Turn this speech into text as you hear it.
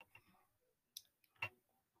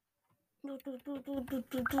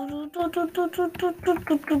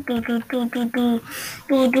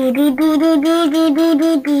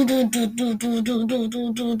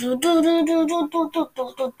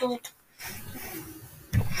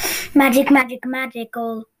Magic, magic,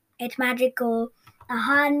 magical. It's magical.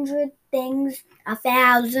 100 things,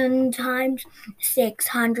 1,000 times,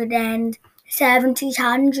 670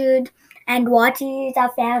 hundred. And what is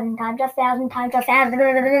 1,000 times, 1,000 times, 1,000,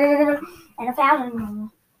 and 1,000 more?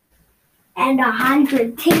 And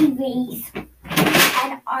 100 TVs.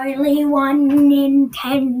 And only one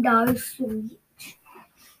Nintendo Switch.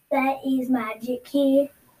 There is magic here.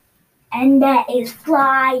 And there is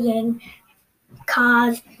flying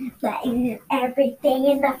cars. There is everything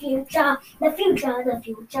in the future. The future, the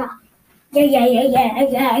future.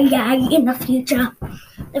 Yeah. In the future.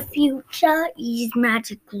 The future is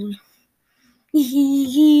magical.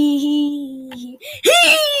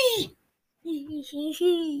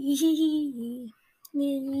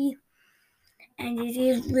 And it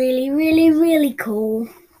is really, really, really cool.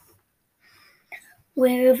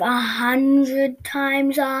 With 100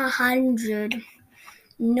 times 100.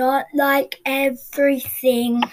 Not like everything